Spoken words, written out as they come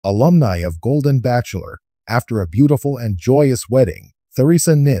alumni of Golden Bachelor. After a beautiful and joyous wedding,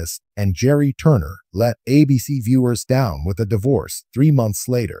 Theresa Nist and Jerry Turner let ABC viewers down with a divorce 3 months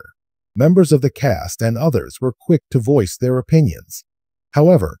later. Members of the cast and others were quick to voice their opinions.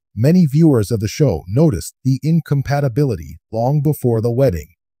 However, many viewers of the show noticed the incompatibility long before the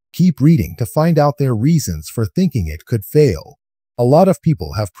wedding. Keep reading to find out their reasons for thinking it could fail. A lot of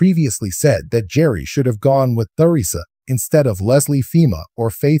people have previously said that Jerry should have gone with Theresa instead of Leslie Fema or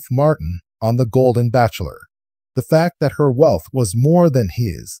Faith Martin on The Golden Bachelor. The fact that her wealth was more than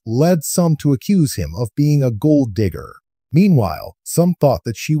his led some to accuse him of being a gold digger. Meanwhile, some thought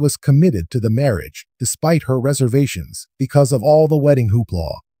that she was committed to the marriage despite her reservations because of all the wedding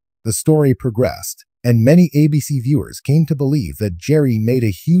hoopla. The story progressed, and many ABC viewers came to believe that Jerry made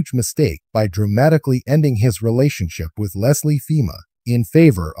a huge mistake by dramatically ending his relationship with Leslie Fema in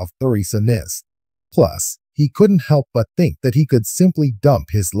favor of Theresa Nist. Plus, he couldn't help but think that he could simply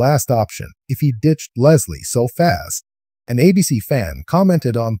dump his last option if he ditched Leslie so fast. An ABC fan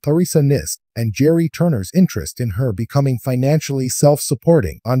commented on Theresa Nist and Jerry Turner's interest in her becoming financially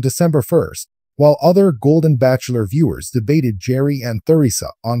self-supporting on December 1st, while other Golden Bachelor viewers debated Jerry and Theresa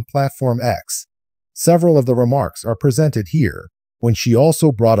on Platform X. Several of the remarks are presented here. When she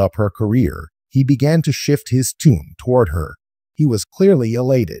also brought up her career, he began to shift his tune toward her. He was clearly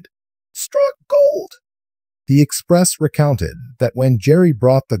elated. "Struck gold!" The Express recounted that when Jerry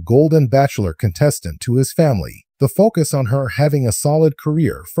brought the Golden Bachelor contestant to his family, the focus on her having a solid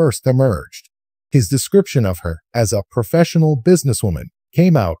career first emerged. His description of her as a professional businesswoman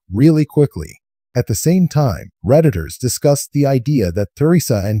came out really quickly. At the same time, Redditors discussed the idea that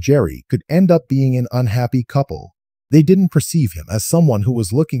Theresa and Jerry could end up being an unhappy couple. They didn't perceive him as someone who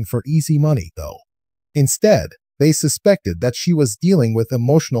was looking for easy money, though. Instead, they suspected that she was dealing with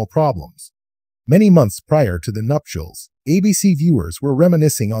emotional problems. Many months prior to the nuptials, ABC viewers were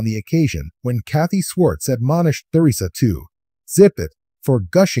reminiscing on the occasion when Kathy Swartz admonished Theresa to "zip it" for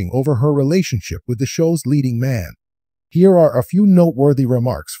gushing over her relationship with the show's leading man. Here are a few noteworthy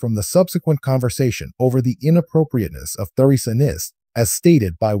remarks from the subsequent conversation over the inappropriateness of Theresa Nist, as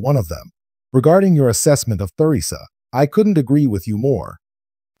stated by one of them. "Regarding your assessment of Theresa, I couldn't agree with you more.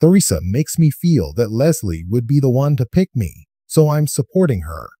 Theresa makes me feel that Leslie would be the one to pick me, so I'm supporting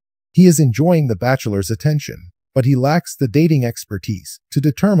her. He is enjoying The Bachelor's attention, but he lacks the dating expertise to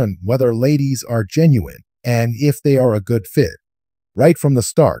determine whether ladies are genuine and if they are a good fit. Right from the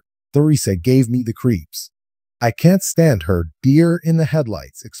start, Theresa gave me the creeps. I can't stand her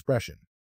deer-in-the-headlights expression."